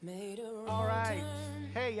All right.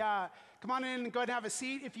 Hey, come on in and go ahead and have a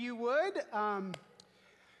seat if you would.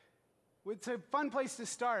 It's a fun place to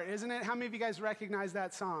start, isn't it? How many of you guys recognize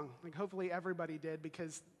that song? Like, hopefully everybody did,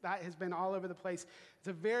 because that has been all over the place. It's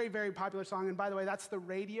a very, very popular song. And by the way, that's the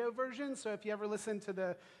radio version. So if you ever listen to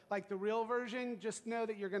the real version, just know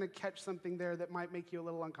that you're going to catch something there that might make you a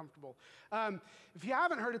little uncomfortable. If you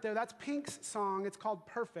haven't heard it, though, that's Pink's song. It's called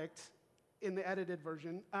Perfect in the edited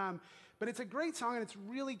version. But it's a great song, and it's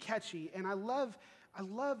really catchy. And I love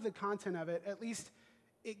the content of it. At least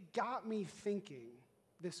it got me thinking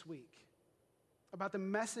this week about the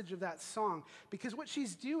message of that song. Because what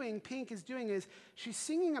Pink is doing is she's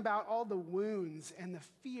singing about all the wounds and the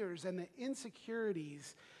fears and the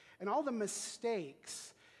insecurities and all the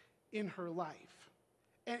mistakes in her life.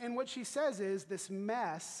 And what she says is this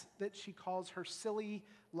mess that she calls her silly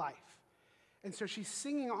life. And so she's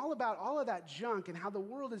singing all about all of that junk and how the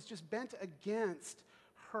world is just bent against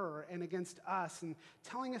her and against us and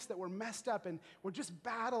telling us that we're messed up and we're just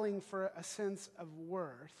battling for a sense of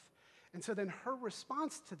worth. And so then her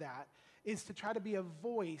response to that is to try to be a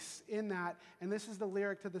voice in that. And this is the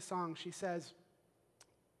lyric to the song. She says,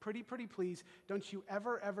 "Pretty, pretty please, don't you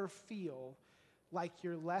ever feel like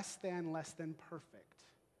you're less than perfect."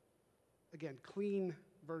 Again, clean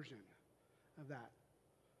version of that.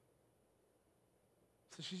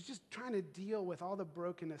 So she's just trying to deal with all the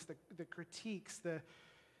brokenness, the critiques, the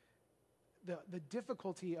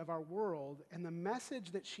difficulty of our world, and the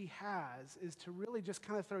message that she has is to really just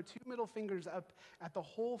kind of throw two middle fingers up at the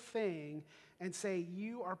whole thing and say,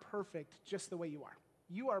 you are perfect just the way you are.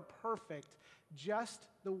 You are perfect just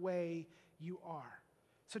the way you are.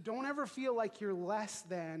 So don't ever feel like you're less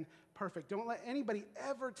than perfect. Don't let anybody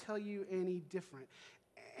ever tell you any different.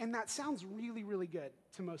 And that sounds really, really good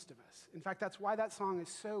to most of us. In fact, that's why that song is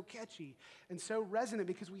so catchy and so resonant,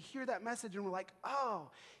 because we hear that message and we're like, oh,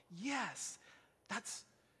 yes,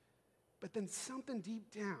 but then something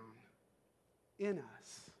deep down in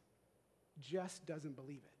us just doesn't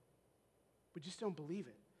believe it. We just don't believe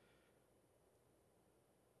it.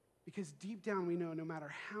 Because deep down we know no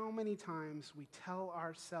matter how many times we tell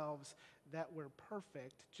ourselves that we're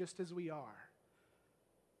perfect just as we are,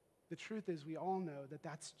 the truth is we all know that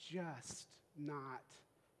that's just not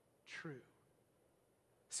true.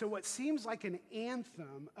 So what seems like an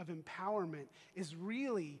anthem of empowerment is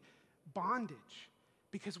really bondage,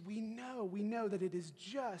 because we know that it is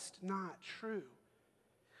just not true.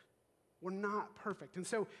 We're not perfect. And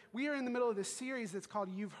so we are in the middle of this series that's called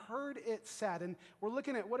You've Heard It Said. And we're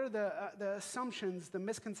looking at what are the assumptions, the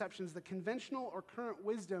misconceptions, the conventional or current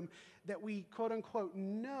wisdom that we, quote unquote,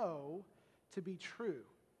 know to be true,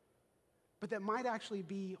 but that might actually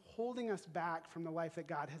be holding us back from the life that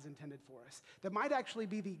God has intended for us. That might actually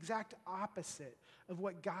be the exact opposite of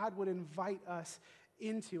what God would invite us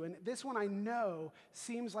into. And this one I know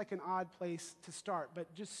seems like an odd place to start,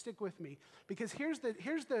 but just stick with me. Because here's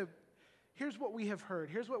what we have heard.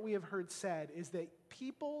 Here's what we have heard said, is that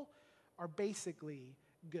people are basically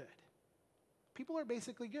good. People are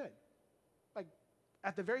basically good. Like,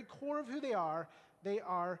 at the very core of who they are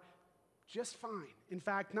just fine. In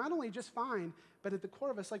fact, not only just fine, but at the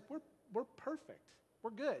core of us, like, we're perfect.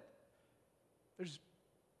 We're good.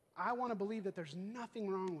 I want to believe that there's nothing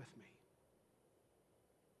wrong with me.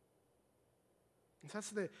 And so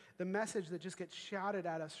that's the message that just gets shouted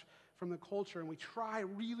at us from the culture, and we try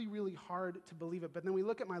really, really hard to believe it. But then we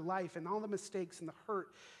look at my life and all the mistakes and the hurt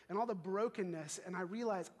and all the brokenness, and I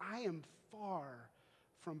realize I am far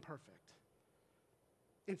from perfect.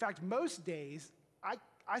 In fact, most days,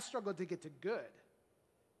 I struggle to get to good,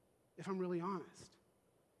 if I'm really honest.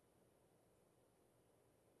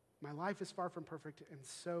 My life is far from perfect, and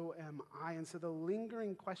so am I. And so the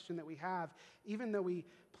lingering question that we have, even though we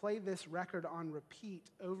play this record on repeat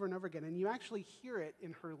over and over again, and you actually hear it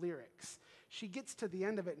in her lyrics, she gets to the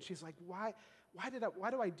end of it and she's like, why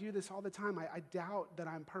do I do this all the time? I doubt that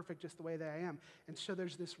I'm perfect just the way that I am. And so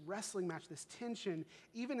there's this wrestling match, this tension,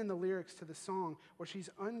 even in the lyrics to the song, where she's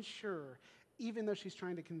unsure, even though she's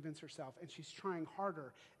trying to convince herself, and she's trying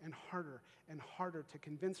harder and harder and harder to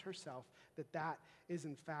convince herself that that is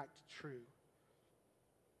in fact true.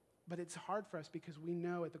 But it's hard for us because we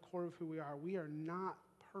know at the core of who we are not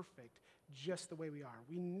perfect just the way we are.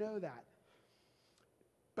 We know that.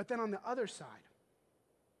 But then on the other side,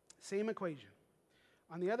 same equation.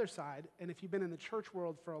 On the other side, and if you've been in the church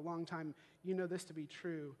world for a long time, you know this to be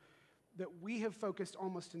true, that we have focused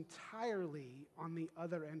almost entirely on the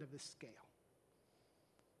other end of the scale.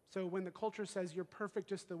 So when the culture says you're perfect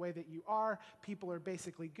just the way that you are, people are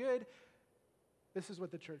basically good, this is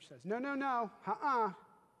what the church says. No,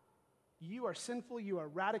 you are sinful, you are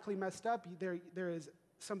radically messed up, there is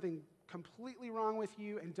something completely wrong with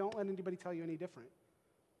you, and don't let anybody tell you any different.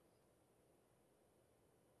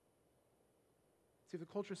 See, the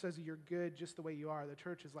culture says you're good just the way you are. The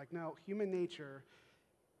church is like, no, human nature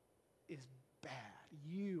is bad.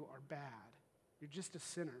 You are bad. You're just a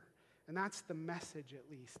sinner. And that's the message, at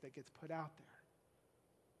least, that gets put out there.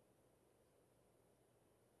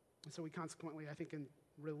 And so we consequently, I think in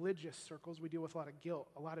religious circles, we deal with a lot of guilt,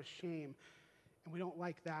 a lot of shame, and we don't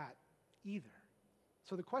like that either.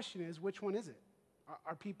 So the question is, which one is it?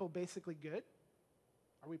 Are people basically good?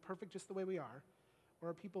 Are we perfect just the way we are? Or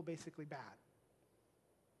are people basically bad?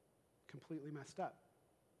 Completely messed up.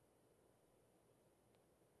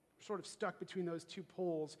 We're sort of stuck between those two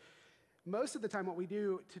poles. Most of the time what we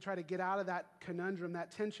do to try to get out of that conundrum,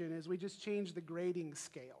 that tension, is we just change the grading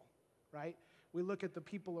scale, right? We look at the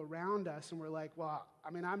people around us and we're like, well, I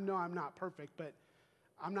mean, I'm not perfect, but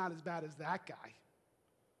I'm not as bad as that guy,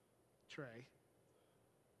 Trey.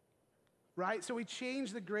 Right? So we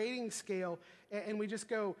change the grading scale and we just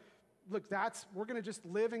go, look, we're going to just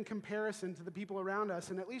live in comparison to the people around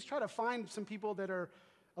us and at least try to find some people that are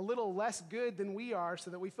a little less good than we are so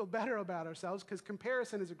that we feel better about ourselves, because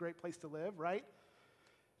comparison is a great place to live, right?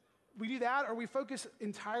 We do that, or we focus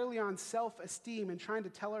entirely on self-esteem and trying to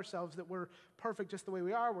tell ourselves that we're perfect just the way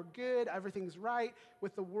we are, we're good, everything's right.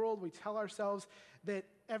 With the world, we tell ourselves that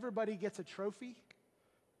everybody gets a trophy,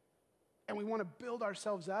 and we want to build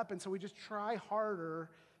ourselves up, and so we just try harder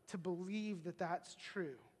to believe that that's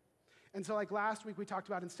true. And so like last week we talked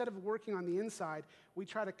about, instead of working on the inside, we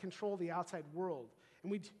try to control the outside world.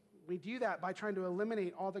 And we do that by trying to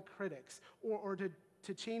eliminate all the critics or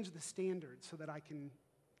to change the standards so that I can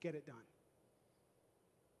get it done.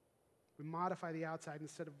 We modify the outside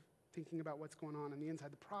instead of thinking about what's going on the inside.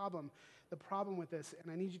 The problem with this,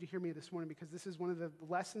 and I need you to hear me this morning because this is one of the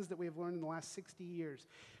lessons that we have learned in the last 60 years.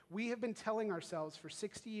 We have been telling ourselves for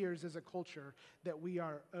 60 years as a culture that we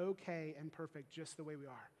are okay and perfect just the way we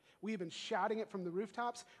are. We have been shouting it from the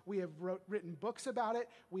rooftops. We have written books about it.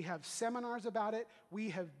 We have seminars about it.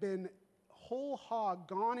 We have been whole hog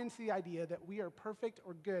gone into the idea that we are perfect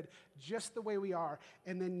or good just the way we are.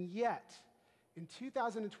 And then yet, in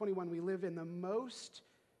 2021, we live in the most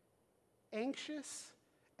anxious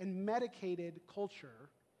and medicated culture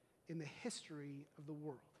in the history of the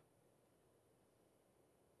world.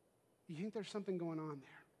 You think there's something going on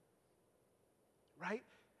there, right?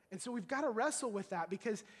 And so we've got to wrestle with that,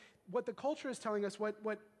 because what the culture is telling us, what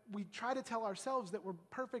we try to tell ourselves, that we're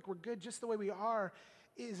perfect, we're good just the way we are,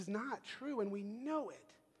 is not true, and we know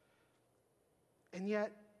it. And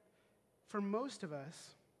yet, for most of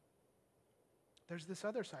us, there's this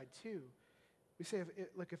other side too. We say,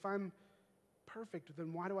 if I'm perfect,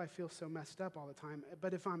 then why do I feel so messed up all the time?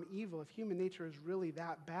 But if I'm evil, if human nature is really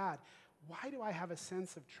that bad, why do I have a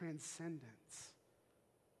sense of transcendence?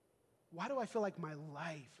 Why do I feel like my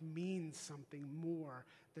life means something more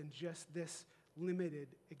than just this limited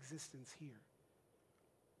existence here?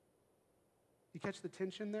 You catch the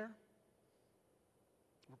tension there?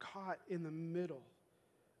 We're caught in the middle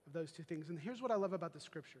of those two things. And here's what I love about the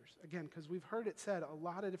scriptures. Again, because we've heard it said a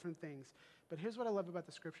lot of different things, but here's what I love about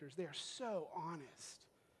the scriptures. They are so honest.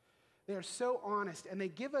 They are so honest, and they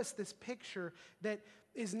give us this picture that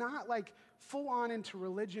is not like full on into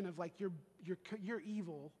religion of like you're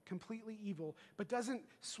evil, completely evil, but doesn't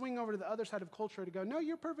swing over to the other side of culture to go, no,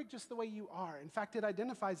 you're perfect just the way you are. In fact, it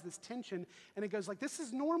identifies this tension, and it goes like, this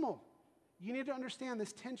is normal. You need to understand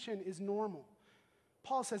this tension is normal.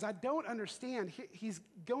 Paul says, I don't understand. He's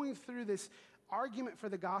going through this argument for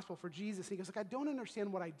the gospel, for Jesus. He goes, like, I don't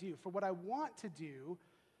understand what I do. For what I want to do,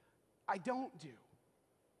 I don't do.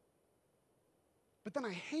 But then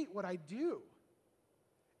I hate what I do.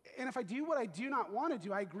 And if I do what I do not want to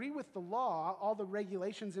do, I agree with the law, all the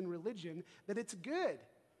regulations in religion, that it's good.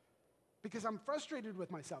 Because I'm frustrated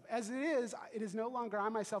with myself. As it is no longer I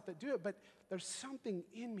myself that do it, but there's something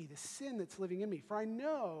in me, the sin that's living in me. For I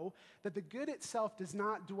know that the good itself does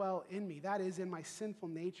not dwell in me. That is in my sinful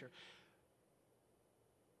nature.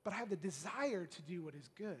 But I have the desire to do what is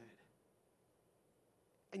good.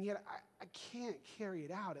 And yet I can't carry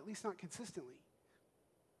it out, at least not consistently.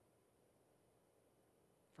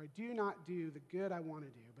 For I do not do the good I want to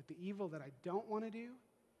do, but the evil that I don't want to do,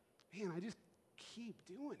 man, I just keep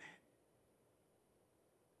doing it.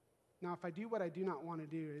 Now, if I do what I do not want to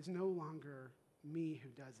do, it is no longer me who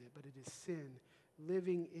does it, but it is sin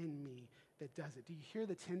living in me that does it. Do you hear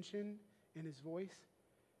the tension in his voice?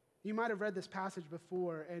 You might have read this passage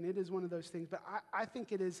before, and it is one of those things, but I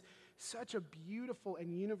think it is such a beautiful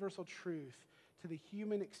and universal truth to the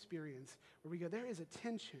human experience where we go, there is a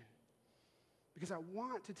tension because I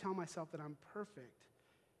want to tell myself that I'm perfect,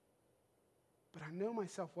 but I know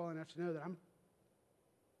myself well enough to know that I'm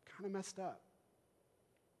kind of messed up.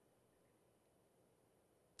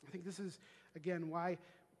 I think this is, again, why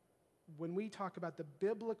when we talk about the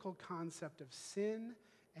biblical concept of sin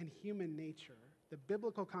and human nature, the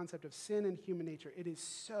biblical concept of sin and human nature, it is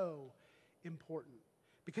so important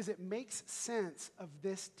because it makes sense of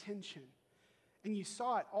this tension. And you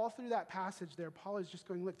saw it all through that passage there. Paul is just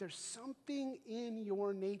going, look, there's something in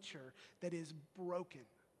your nature that is broken.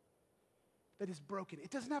 That is broken. It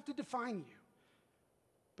doesn't have to define you,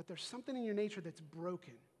 but there's something in your nature that's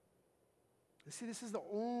broken. And see, this is the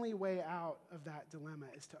only way out of that dilemma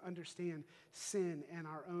is to understand sin and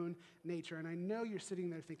our own nature. And I know you're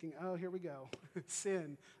sitting there thinking, oh, here we go,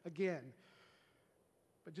 sin again.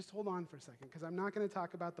 But just hold on for a second, because I'm not going to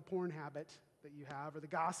talk about the porn habit that you have, or the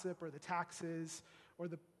gossip, or the taxes, or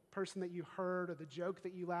the person that you hurt, or the joke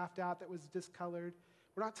that you laughed at that was discolored.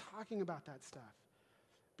 We're not talking about that stuff,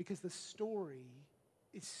 because the story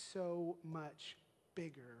is so much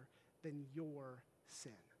bigger than your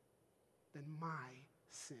sin, than my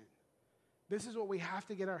sin. This is what we have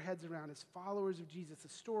to get our heads around as followers of Jesus. The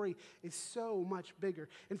story is so much bigger.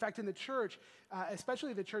 In fact, in the church,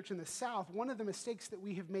 especially the church in the South, one of the mistakes that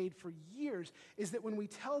we have made for years is that when we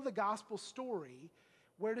tell the gospel story,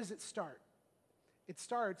 where does it start? It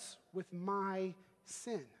starts with my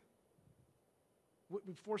sin.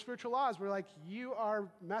 Before spiritual laws, we're like, you are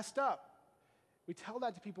messed up. We tell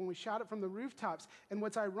that to people and we shout it from the rooftops. And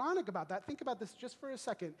what's ironic about that, think about this just for a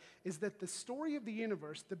second, is that the story of the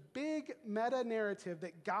universe, the big meta-narrative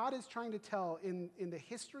that God is trying to tell in the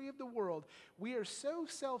history of the world, we are so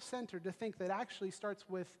self-centered to think that actually starts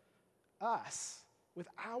with us, with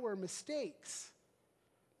our mistakes.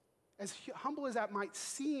 As humble as that might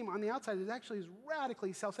seem on the outside, it actually is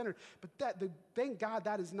radically self-centered. But thank God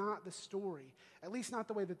that is not the story, at least not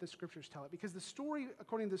the way that the scriptures tell it. Because the story,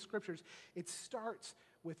 according to the scriptures, it starts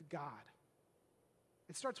with God.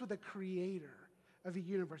 It starts with the creator of the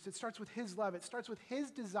universe. It starts with his love. It starts with his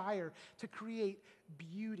desire to create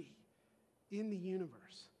beauty in the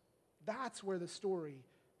universe. That's where the story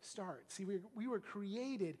starts. See, we were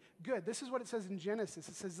created good. This is what it says in Genesis.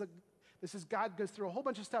 It says, this is God goes through a whole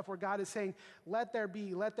bunch of stuff where God is saying, let there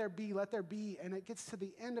be, let there be, let there be. And it gets to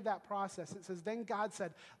the end of that process. It says, then God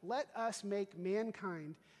said, let us make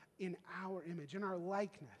mankind in our image, in our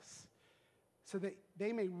likeness, so that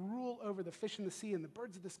they may rule over the fish in the sea and the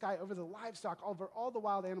birds of the sky, over the livestock, over all the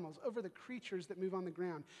wild animals, over the creatures that move on the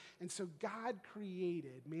ground. And so God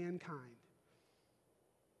created mankind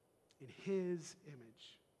in his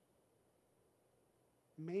image.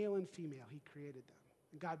 Male and female, he created them.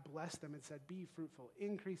 And God blessed them and said, be fruitful,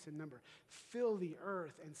 increase in number, fill the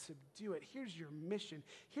earth and subdue it. Here's your mission.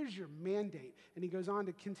 Here's your mandate. And he goes on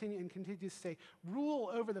to continue to say,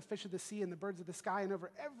 rule over the fish of the sea and the birds of the sky and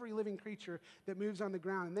over every living creature that moves on the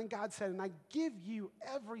ground. And then God said, and I give you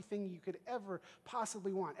everything you could ever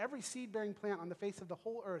possibly want. Every seed-bearing plant on the face of the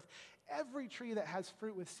whole earth, every tree that has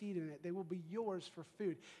fruit with seed in it, they will be yours for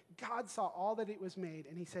food. God saw all that it was made,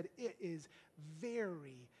 and he said, it is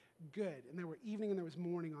very good. And there were evening and there was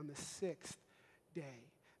morning on the sixth day.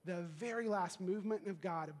 The very last movement of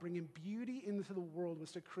God of bringing beauty into the world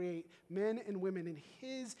was to create men and women in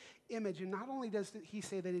his image. And not only does he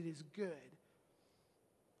say that it is good,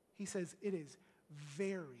 he says it is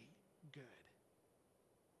very good.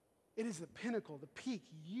 It is the pinnacle, the peak.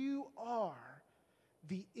 You are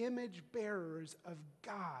the image bearers of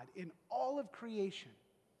God in all of creation.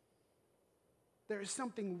 There is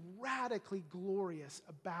something radically glorious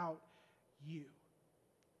about you.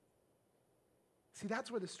 See,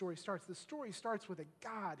 that's where the story starts. The story starts with a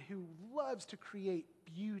God who loves to create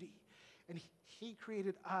beauty. And he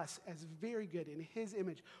created us as very good in his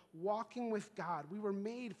image, walking with God. We were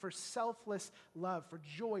made for selfless love, for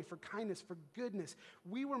joy, for kindness, for goodness.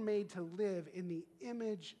 We were made to live in the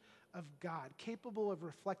image of God, capable of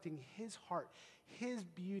reflecting his heart, his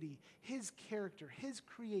beauty, his character, his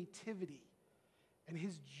creativity, and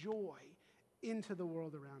his joy into the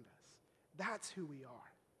world around us. That's who we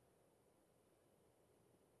are.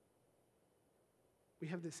 We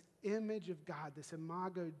have this image of God, this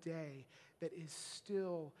imago Dei that is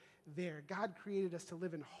still there. God created us to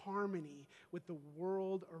live in harmony with the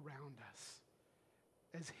world around us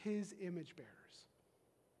as his image bearers.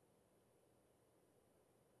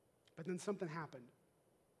 But then something happened.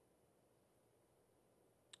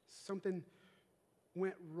 Something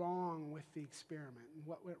went wrong with the experiment. And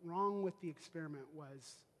what went wrong with the experiment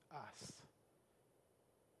was us.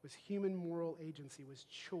 Was human moral agency, was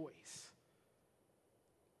choice.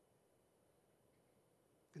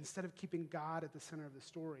 Instead of keeping God at the center of the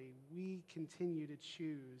story, we chose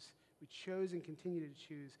and continue to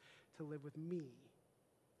choose to live with me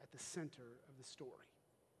at the center of the story.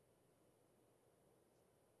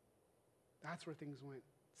 That's where things went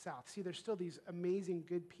south. See, there's still these amazing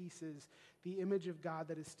good pieces, the image of God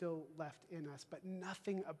that is still left in us, but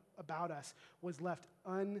nothing about us was left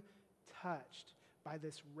untouched by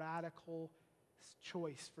this radical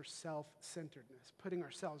choice for self-centeredness, putting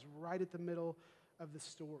ourselves right at the middle of the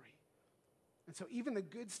story. And so even the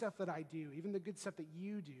good stuff that I do, even the good stuff that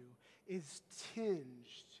you do, is tinged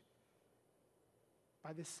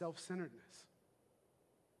by this self-centeredness.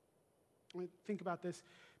 I mean, think about this,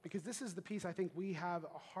 because this is the piece I think we have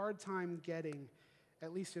a hard time getting,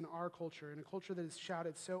 at least in our culture, in a culture that has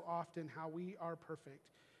shouted so often how we are perfect.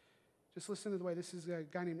 Just listen to the way, this is a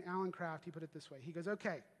guy named Alan Kraft, he put it this way. He goes,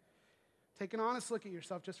 okay, take an honest look at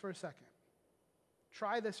yourself just for a second.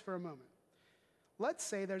 Try this for a moment. Let's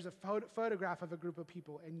say there's a photograph of a group of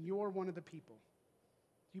people and you're one of the people.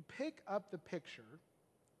 You pick up the picture,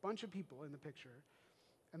 a bunch of people in the picture,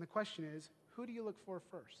 and the question is, who do you look for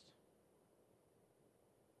first?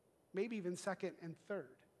 Maybe even second and third.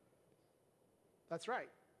 That's right.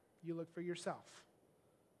 You look for yourself.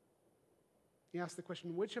 You ask the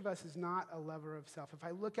question, which of us is not a lover of self? If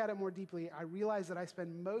I look at it more deeply, I realize that I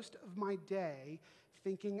spend most of my day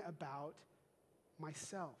thinking about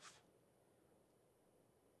myself.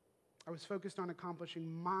 I was focused on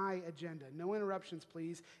accomplishing my agenda. No interruptions,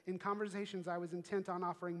 please. In conversations, I was intent on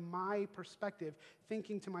offering my perspective,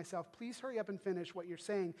 thinking to myself, please hurry up and finish what you're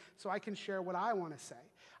saying so I can share what I want to say.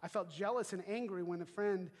 I felt jealous and angry when a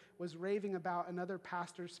friend was raving about another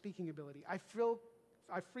pastor's speaking ability. I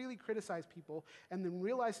freely criticize people and then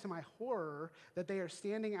realize to my horror that they are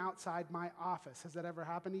standing outside my office. Has that ever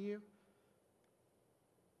happened to you?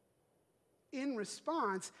 In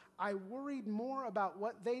response, I worried more about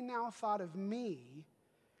what they now thought of me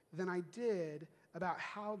than I did about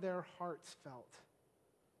how their hearts felt.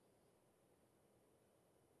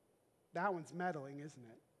 That one's meddling, isn't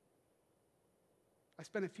it? I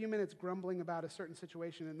spent a few minutes grumbling about a certain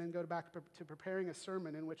situation and then go back to preparing a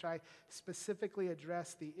sermon in which I specifically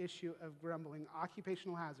address the issue of grumbling,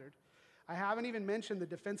 occupational hazard. I haven't even mentioned the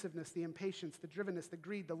defensiveness, the impatience, the drivenness, the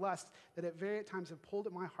greed, the lust that at various times have pulled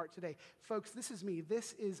at my heart today. Folks, this is me.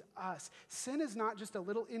 This is us. Sin is not just a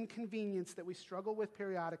little inconvenience that we struggle with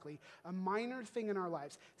periodically, a minor thing in our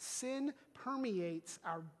lives. Sin permeates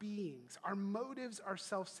our beings. Our motives are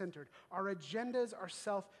self-centered. Our agendas are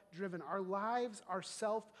self-driven. Our lives are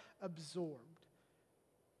self-absorbed.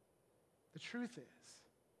 The truth is,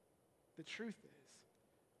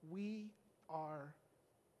 we are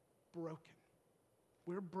broken.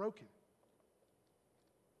 We're broken.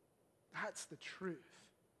 That's the truth.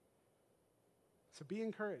 So be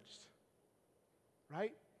encouraged,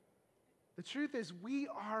 right? The truth is we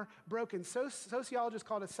are broken. Sociologists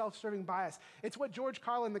call it a self-serving bias. It's what George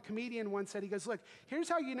Carlin, the comedian, once said. He goes, look, here's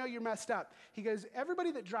how you know you're messed up. He goes,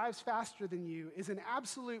 everybody that drives faster than you is an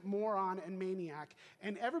absolute moron and maniac,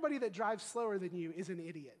 and everybody that drives slower than you is an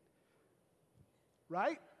idiot.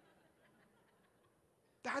 Right?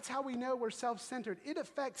 That's how we know we're self-centered. It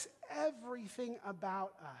affects everything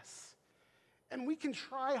about us. And we can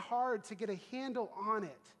try hard to get a handle on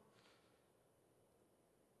it.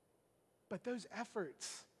 But those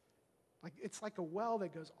efforts, it's like a well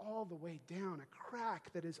that goes all the way down, a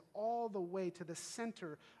crack that is all the way to the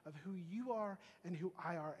center of who you are and who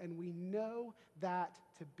I are. And we know that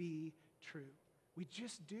to be true. We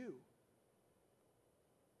just do.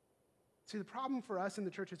 See, the problem for us in the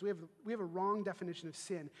church is we have a wrong definition of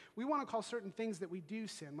sin. We want to call certain things that we do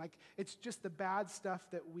sin, like it's just the bad stuff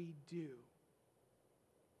that we do.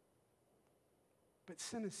 But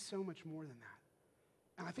sin is so much more than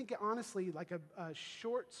that. And I think, honestly, like a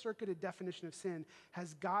short-circuited definition of sin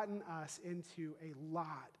has gotten us into a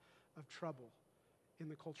lot of trouble in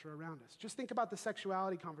the culture around us. Just think about the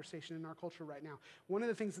sexuality conversation in our culture right now. One of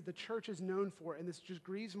the things that the church is known for, and this just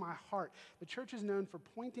grieves my heart, the church is known for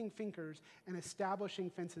pointing fingers and establishing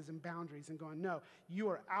fences and boundaries and going, no, you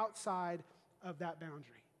are outside of that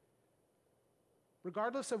boundary.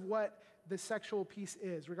 Regardless of what the sexual piece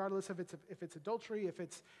is, regardless of if it's adultery, if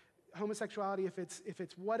it's homosexuality, if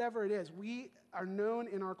it's whatever it is, we are known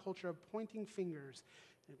in our culture of pointing fingers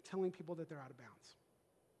and telling people that they're out of bounds.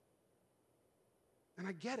 And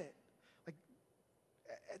I get it. Like,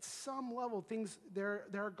 at some level, there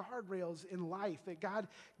are guardrails in life that God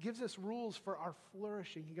gives us rules for our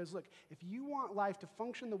flourishing. He goes, look, if you want life to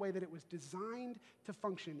function the way that it was designed to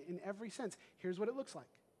function in every sense, here's what it looks like.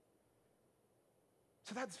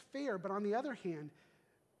 So that's fair, but on the other hand,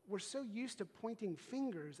 we're so used to pointing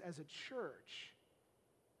fingers as a church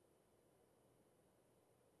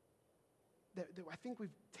that I think we've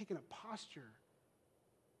taken a posture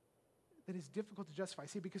that is difficult to justify.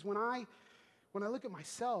 See, because when I look at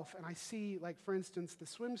myself and I see, like, for instance, the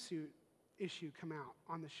swimsuit issue come out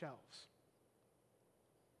on the shelves,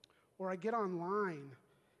 or I get online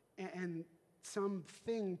and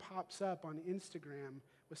something pops up on Instagram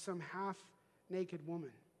with some half-naked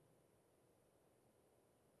woman,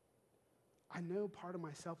 I know part of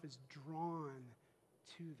myself is drawn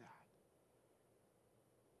to that.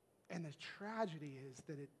 And the tragedy is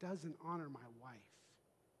that it doesn't honor my wife.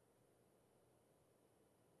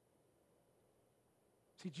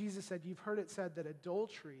 See, Jesus said, you've heard it said that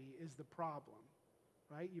adultery is the problem,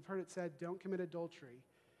 right? You've heard it said, don't commit adultery.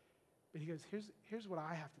 But he goes, here's what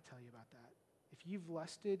I have to tell you about that. If you've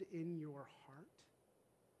lusted in your heart,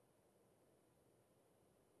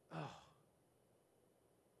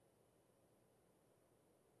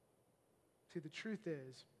 See, the truth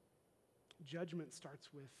is, judgment starts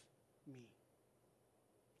with me.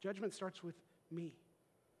 Judgment starts with me.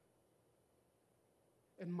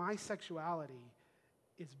 And my sexuality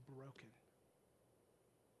is broken.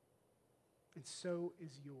 And so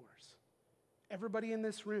is yours. Everybody in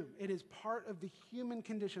this room, it is part of the human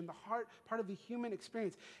condition, part of the human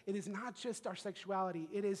experience. It is not just our sexuality.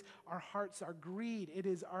 It is our hearts, our greed. It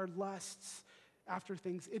is our lusts after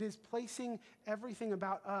things. It is placing everything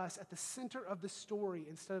about us at the center of the story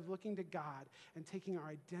instead of looking to God and taking our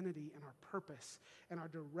identity and our purpose and our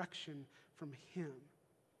direction from Him.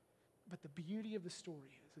 But the beauty of the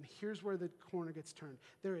story is, and here's where the corner gets turned,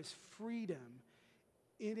 there is freedom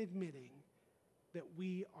in admitting that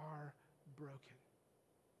we are broken.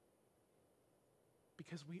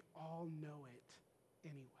 Because we all know it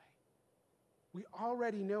anyway. We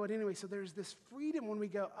already know it anyway. So there's this freedom when we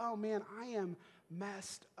go, oh man, I am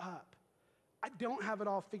messed up. I don't have it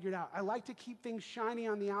all figured out. I like to keep things shiny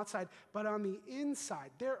on the outside, but on the inside,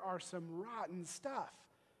 there are some rotten stuff.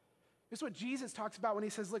 This is what Jesus talks about when he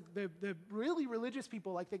says, look, the really religious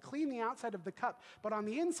people, like they clean the outside of the cup, but on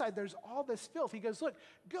the inside, there's all this filth. He goes, look,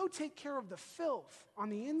 go take care of the filth on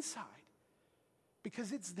the inside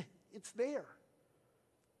because it's there.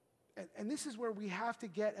 And this is where we have to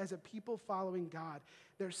get as a people following God.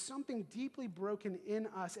 There's something deeply broken in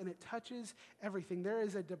us, and it touches everything. There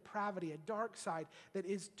is a depravity, a dark side that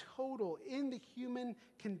is total in the human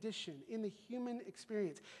condition, in the human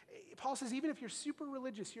experience. Paul says even if you're super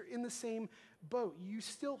religious, you're in the same boat. You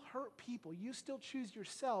still hurt people. You still choose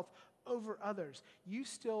yourself over others. You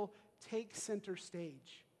still take center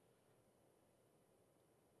stage.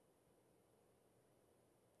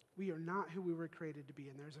 We are not who we were created to be,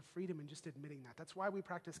 and there's a freedom in just admitting that. That's why we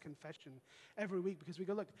practice confession every week, because we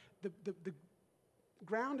go, look, the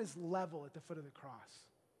ground is level at the foot of the cross.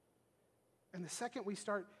 And the second we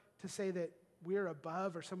start to say that we're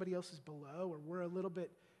above or somebody else is below or we're a little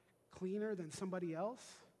bit cleaner than somebody else,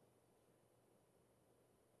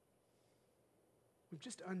 we've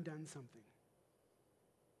just undone something.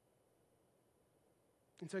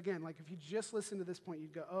 And so again, like if you just listen to this point,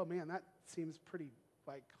 you'd go, oh man, that seems pretty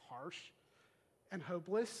harsh and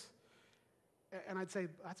hopeless. And I'd say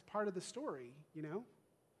that's part of the story,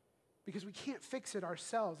 because we can't fix it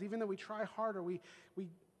ourselves. Even though we try hard or we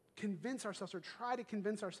convince ourselves or try to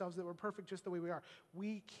convince ourselves that we're perfect just the way we are,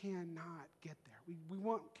 we cannot get there. We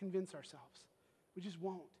won't convince ourselves. We just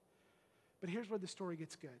won't. But here's where the story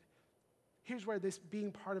gets good. Here's where this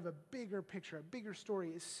being part of a bigger picture, a bigger story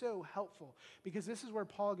is so helpful, because this is where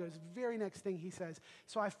Paul goes. Very next thing he says,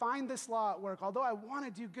 so I find this law at work. Although I want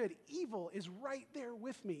to do good, evil is right there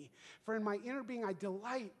with me. For in my inner being, I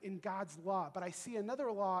delight in God's law, but I see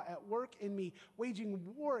another law at work in me, waging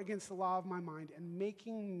war against the law of my mind and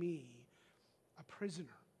making me a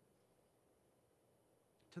prisoner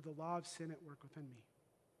to the law of sin at work within me.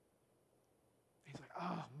 He's like,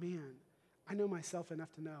 oh man, I know myself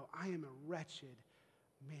enough to know I am a wretched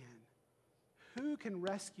man. Who can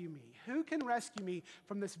rescue me? Who can rescue me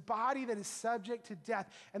from this body that is subject to death?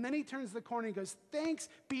 And then he turns the corner and goes, thanks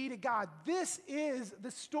be to God. This is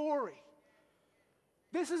the story.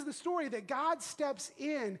 This is the story that God steps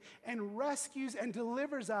in and rescues and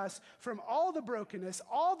delivers us from all the brokenness,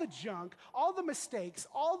 all the junk, all the mistakes,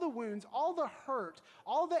 all the wounds, all the hurt,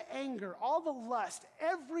 all the anger, all the lust,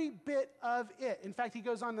 every bit of it. In fact, he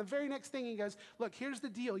goes on the very next thing, he goes, look, here's the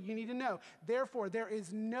deal you need to know. Therefore, there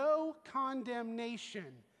is no condemnation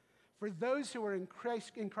for those who are in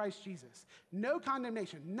Christ Jesus. No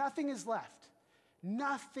condemnation. Nothing is left.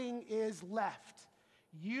 Nothing is left.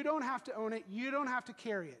 You don't have to own it. You don't have to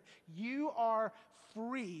carry it. You are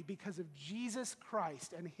free because of Jesus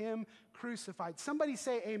Christ and Him crucified. Somebody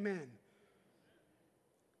say amen.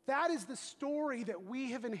 That is the story that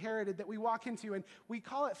we have inherited, that we walk into, and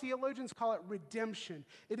theologians call it redemption.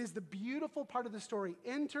 It is the beautiful part of the story.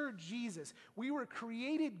 Enter Jesus. We were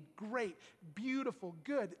created great, beautiful,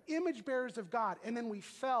 good, image bearers of God, and then we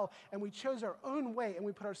fell, and we chose our own way, and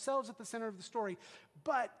we put ourselves at the center of the story.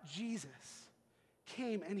 But Jesus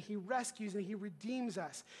came, and he rescues, and he redeems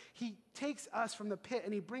us. He takes us from the pit,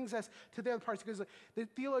 and he brings us to the other parts. Because the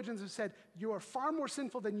theologians have said, you are far more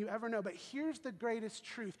sinful than you ever know, but here's the greatest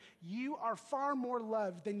truth. You are far more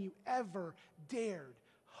loved than you ever dared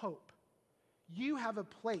hope. You have a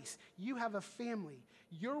place. You have a family.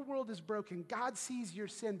 Your world is broken. God sees your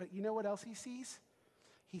sin, but you know what else he sees?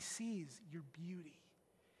 He sees your beauty.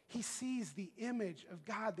 He sees the image of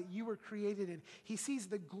God that you were created in. He sees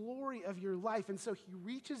the glory of your life. And so he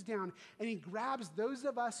reaches down and he grabs those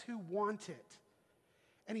of us who want it.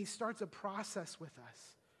 And he starts a process with us.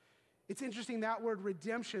 It's interesting, that word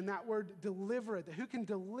redemption, that word deliver, who can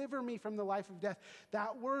deliver me from the life of death,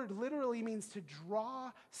 that word literally means to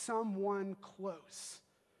draw someone close.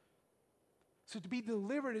 So to be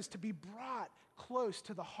delivered is to be brought close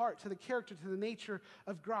to the heart, to the character, to the nature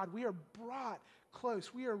of God. We are brought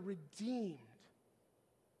close. We are redeemed.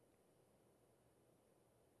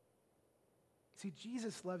 See,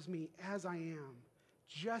 Jesus loves me as I am,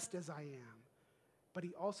 just as I am, but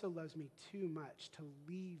he also loves me too much to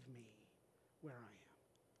leave me where I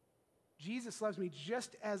am. Jesus loves me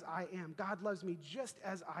just as I am. God loves me just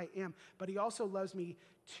as I am, but he also loves me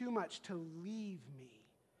too much to leave me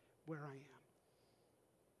where I am.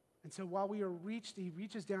 And so while we are reached, he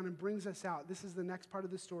reaches down and brings us out. This is the next part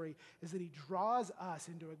of the story, is that he draws us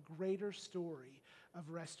into a greater story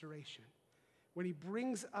of restoration. When he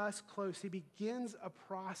brings us close, he begins a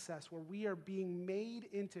process where we are being made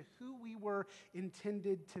into who we were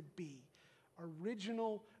intended to be,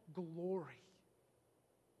 original glory.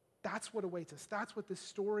 That's what awaits us. That's what this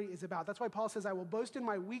story is about. That's why Paul says, I will boast in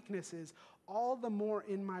my weaknesses, all the more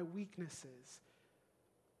in my weaknesses,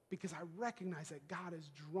 because I recognize that God is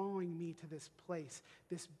drawing me to this place,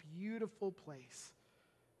 this beautiful place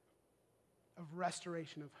of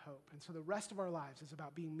restoration of hope. And so the rest of our lives is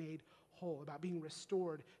about being made whole, about being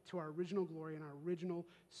restored to our original glory and our original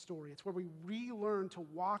story. It's where we relearn to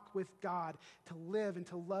walk with God, to live and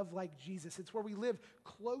to love like Jesus. It's where we live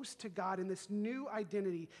close to God in this new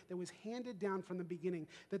identity that was handed down from the beginning,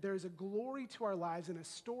 that there is a glory to our lives and a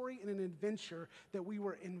story and an adventure that we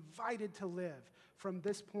were invited to live from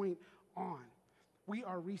this point on. We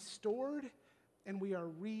are restored and we are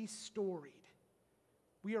restoried.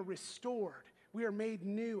 We are restored. We are made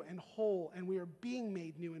new and whole, and we are being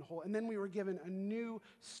made new and whole. And then we were given a new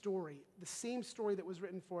story, the same story that was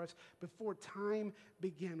written for us before time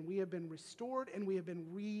began. We have been restored and we have been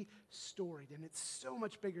restored, and it's so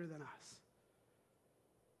much bigger than us.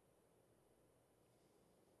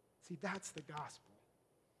 See, that's the gospel.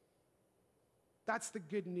 That's the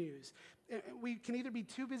good news. We can either be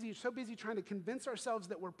so busy trying to convince ourselves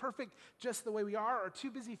that we're perfect just the way we are, or too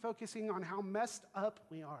busy focusing on how messed up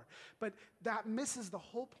we are. But that misses the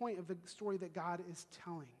whole point of the story that God is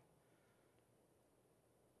telling.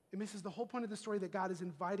 It misses the whole point of the story that God is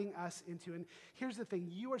inviting us into. And here's the thing,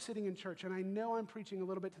 you are sitting in church, and I know I'm preaching a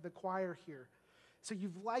little bit to the choir here, so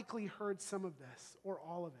you've likely heard some of this, or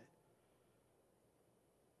all of it.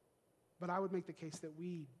 But I would make the case that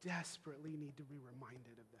we desperately need to be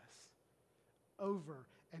reminded of this. Over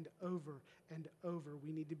and over and over,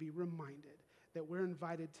 we need to be reminded that we're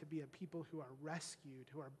invited to be a people who are rescued,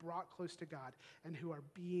 who are brought close to God, and who are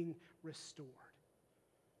being restored.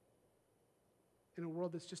 In a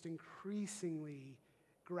world that's just increasingly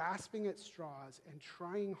grasping at straws and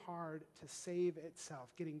trying hard to save itself,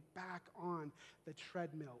 getting back on the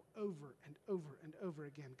treadmill over and over and over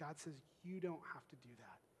again, God says, you don't have to do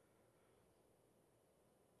that.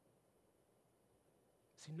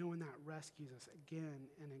 See, knowing that rescues us again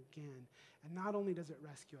and again. And not only does it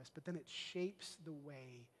rescue us, but then it shapes the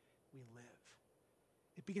way we live.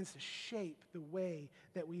 It begins to shape the way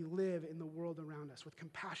that we live in the world around us with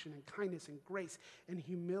compassion and kindness and grace and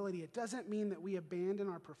humility. It doesn't mean that we abandon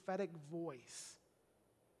our prophetic voice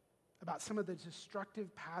about some of the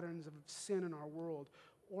destructive patterns of sin in our world,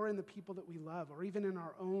 or in the people that we love, or even in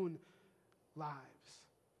our own lives.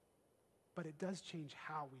 But it does change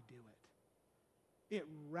how we do it. It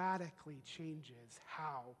radically changes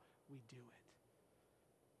how we do it.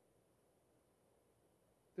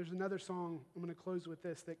 There's another song, I'm going to close with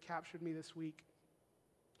this, that captured me this week.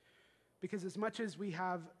 Because as much as we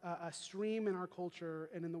have a stream in our culture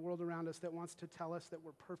and in the world around us that wants to tell us that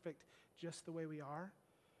we're perfect just the way we are,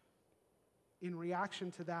 in reaction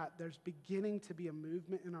to that, there's beginning to be a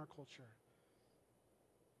movement in our culture.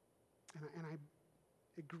 And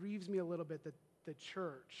it grieves me a little bit that the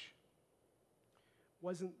church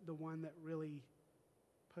wasn't the one that really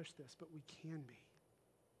pushed this, but we can be.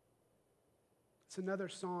 It's another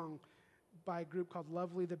song by a group called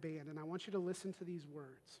Lovely the Band, and I want you to listen to these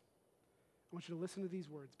words. I want you to listen to these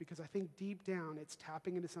words because I think deep down it's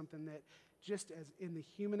tapping into something that just as in the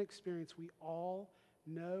human experience we all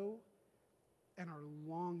know and are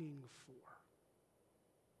longing for.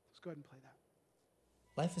 Let's go ahead and play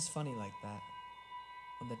that. Life is funny like that.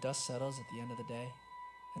 When the dust settles at the end of the day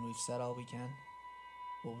and we've said all we can,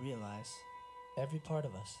 we'll realize every part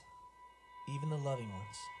of us, even the loving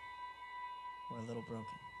ones, were a little broken.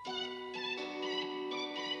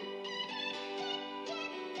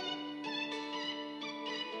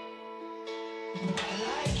 I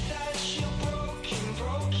like that you're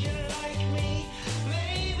broken like me.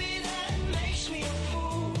 Maybe that makes me a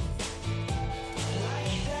fool. I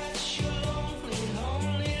like that you're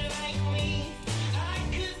lonely like me. I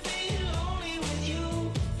could be lonely with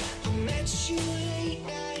you. I met you late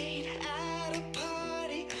night at a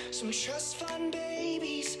party. Some trust fund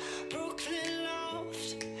babies, Brooklyn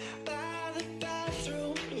loft by the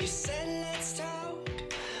bathroom. You said let's talk,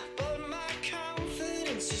 but my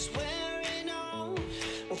confidence is wearing off.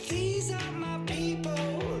 Well, these are my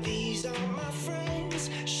people, these are my friends.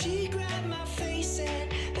 She grabbed my face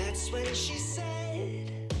and that's when she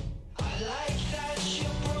said, I like that you're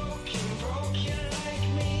broken like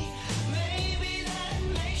me. Maybe that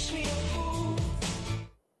makes me a fool.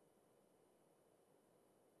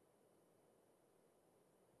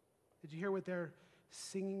 Did you hear what they're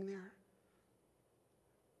singing there?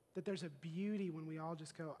 That there's a beauty when we all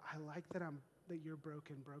just go, I like that you're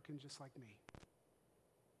broken just like me.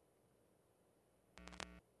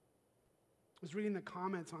 I was reading the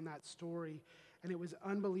comments on that story, and it was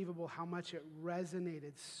unbelievable how much it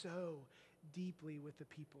resonated so deeply with the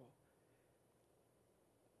people.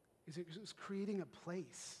 It was creating a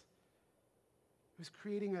place. It was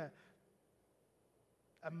creating a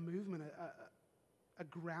movement, a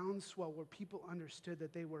groundswell where people understood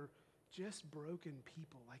that they were just broken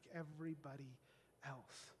people like everybody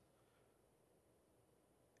else.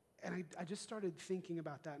 And I just started thinking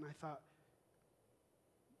about that, and I thought,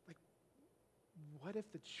 like, what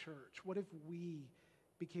if the church, what if we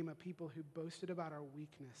became a people who boasted about our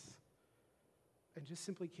weakness and just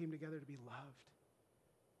simply came together to be loved?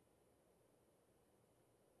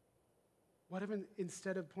 What if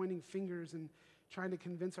instead of pointing fingers and trying to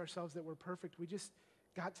convince ourselves that we're perfect, we just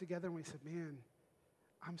got together and we said, man,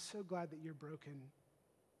 I'm so glad that you're broken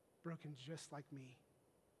just like me.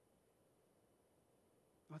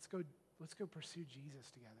 Let's go pursue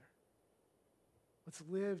Jesus together. Let's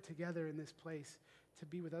live together in this place to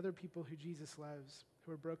be with other people who Jesus loves,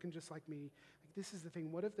 who are broken just like me. Like, this is the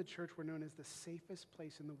thing. What if the church were known as the safest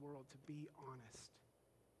place in the world to be honest?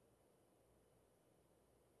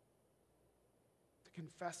 To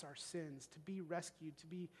confess our sins, to be rescued, to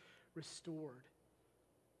be restored.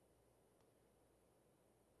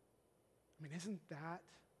 I mean, isn't that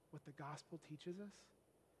what the gospel teaches us?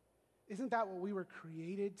 Isn't that what we were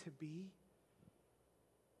created to be?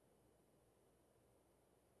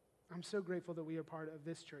 I'm so grateful that we are part of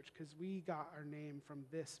this church because we got our name from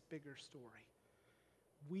this bigger story.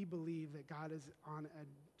 We believe that God is on a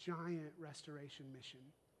giant restoration mission,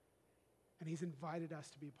 and he's invited us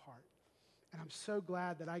to be a part. And I'm so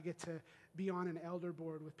glad that I get to be on an elder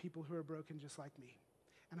board with people who are broken just like me.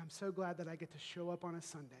 And I'm so glad that I get to show up on a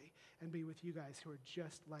Sunday and be with you guys who are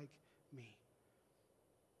just like me.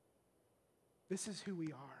 This is who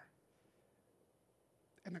we are.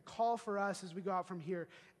 And the call for us as we go out from here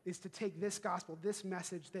is to take this gospel, this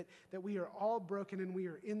message that we are all broken and we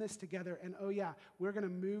are in this together. And oh yeah, we're going to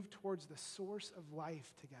move towards the source of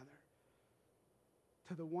life together.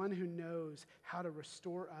 To the one who knows how to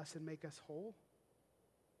restore us and make us whole.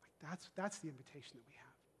 Like that's the invitation that we have.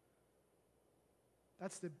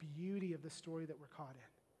 That's the beauty of the story that we're caught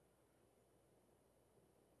in.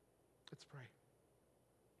 Let's pray.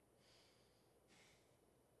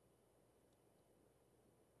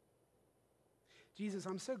 Jesus,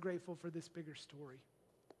 I'm so grateful for this bigger story.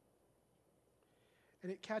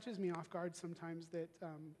 And it catches me off guard sometimes that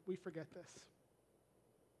we forget this.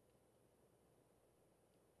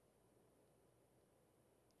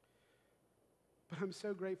 But I'm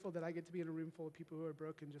so grateful that I get to be in a room full of people who are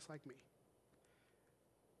broken just like me.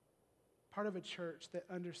 Part of a church that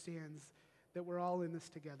understands that we're all in this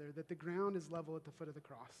together, that the ground is level at the foot of the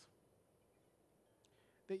cross.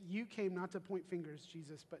 That you came not to point fingers,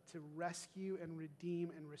 Jesus, but to rescue and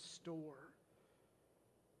redeem and restore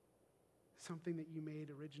something that you made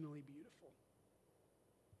originally beautiful.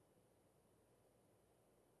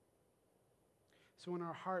 So in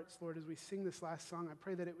our hearts, Lord, as we sing this last song, I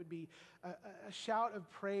pray that it would be a shout of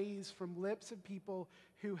praise from lips of people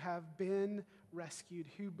who have been rescued,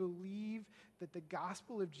 who believe that the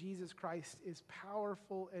gospel of Jesus Christ is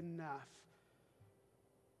powerful enough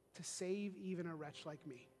to save even a wretch like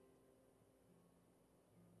me.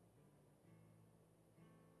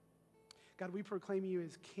 God, we proclaim you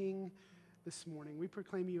as King this morning. We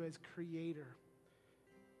proclaim you as Creator.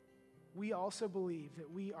 We also believe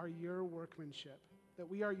that we are your workmanship, that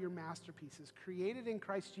we are your masterpieces, created in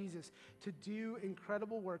Christ Jesus to do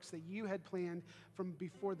incredible works that you had planned from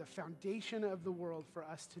before the foundation of the world for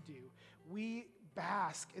us to do. We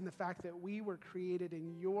bask in the fact that we were created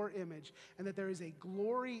in your image and that there is a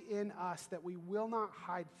glory in us that we will not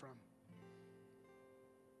hide from,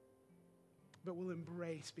 but will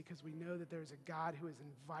embrace because we know that there is a God who has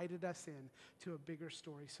invited us in to a bigger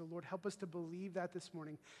story. So Lord, help us to believe that this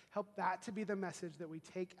morning. Help that to be the message that we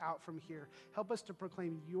take out from here. Help us to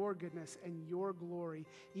proclaim your goodness and your glory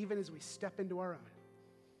even as we step into our own.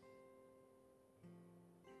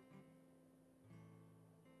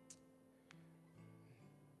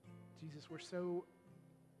 Jesus, we're so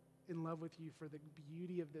in love with you for the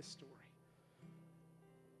beauty of this story.